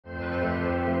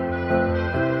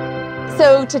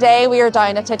So today we are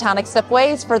down at Titanic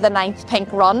Slipways for the 9th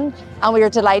Pink Run, and we are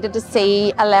delighted to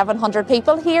see 1,100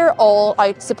 people here, all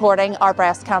out supporting our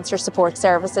breast cancer support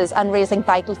services and raising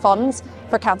vital funds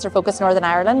for Cancer Focus Northern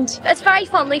Ireland. It's very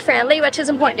family friendly, which is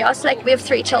important to us. Like, we have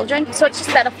 3 children, so it's just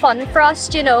a bit of fun for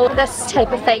us, you know, this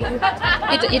type of thing.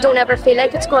 You don't ever feel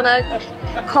like it's going to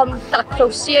come that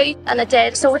close to you, and it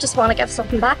did, so we just want to give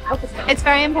something back. It's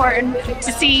very important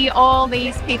to see all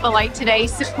these people out today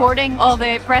supporting all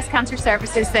the breast cancer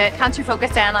services that Cancer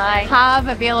Focus NI have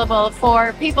available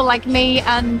for people like me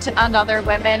and other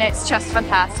women. It's just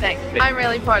fantastic. I'm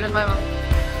really proud of my mum.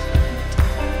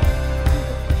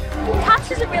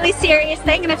 Cancer is a really serious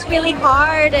thing, and it's really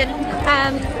hard,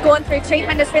 and going through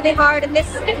treatment is really hard, and this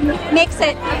makes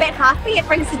it a bit happy. It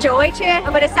brings the joy to it,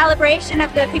 but a celebration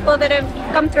of the people that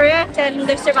have come through it and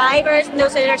the survivors and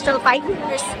those that are still fighting.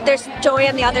 There's joy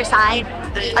on the other side.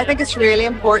 I think it's really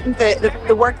important that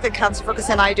the work that Cancer Focus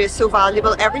NI do is so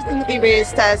valuable. Everything that we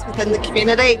raise does within the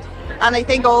community. And I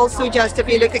think also, just if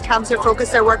you look at Cancer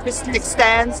Focus, their work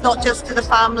extends not just to the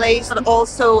families, but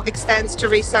also extends to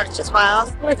research as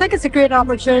well. I think it's a great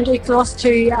opportunity for us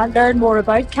to learn more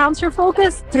about Cancer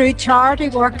Focus through charity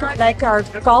work, like our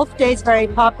golf days, very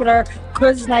popular,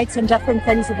 quiz nights and different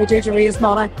things that we do to raise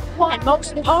money. And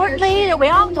most importantly, we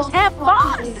all just have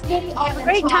fun. Have a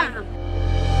great time.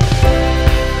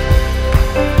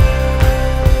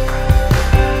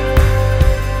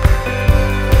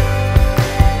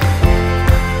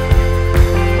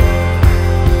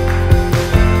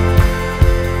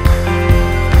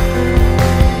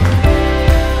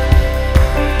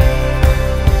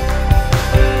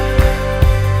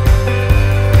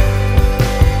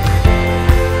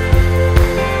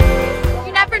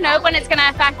 When it's going to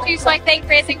affect you, so I think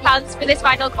raising funds for this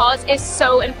vital cause is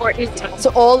so important.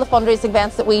 So all the fundraising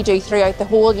events that we do throughout the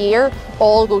whole year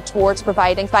all go towards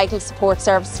providing vital support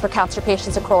services for cancer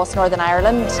patients across Northern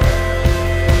Ireland.